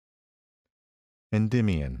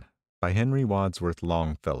Endymion by Wadsworth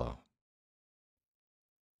Longfellow.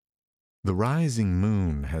 The rising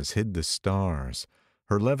moon has hid the stars.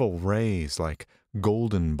 Her level rays, like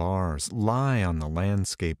golden bars, lie on the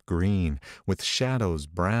landscape green, with shadows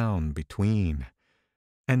brown between.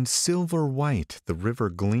 And silver white the river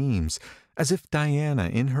gleams, as if Diana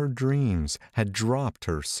in her dreams had dropped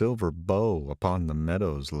her silver bow upon the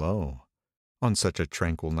meadows low. On such a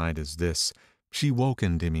tranquil night as this, she woke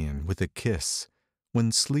Endymion with a kiss, when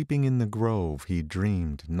sleeping in the grove he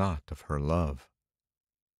dreamed not of her love.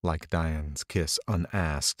 Like Dian's kiss,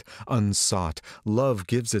 unasked, unsought, love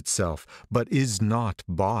gives itself, but is not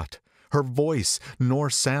bought. Her voice nor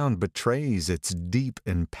sound betrays its deep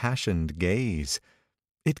impassioned gaze.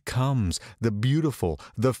 It comes, the beautiful,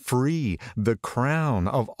 the free, the crown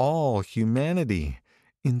of all humanity,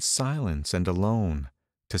 in silence and alone,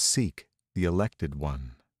 to seek the elected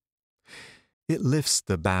one. It lifts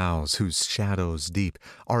the boughs whose shadows deep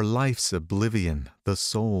are life's oblivion, the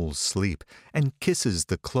soul's sleep, and kisses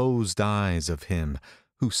the closed eyes of him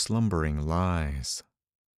who slumbering lies.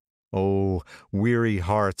 O weary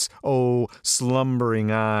hearts, O slumbering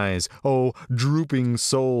eyes, O drooping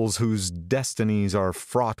souls whose destinies are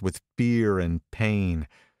fraught with fear and pain,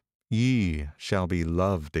 ye shall be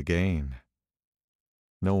loved again.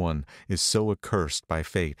 No one is so accursed by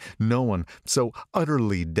fate, no one so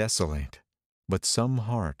utterly desolate, but some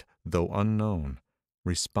heart, though unknown,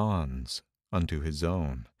 responds unto his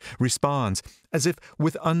own, responds as if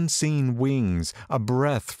with unseen wings a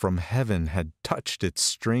breath from heaven had touched its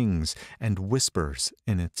strings, and whispers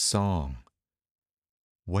in its song,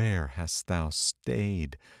 "Where hast thou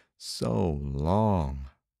stayed so long?"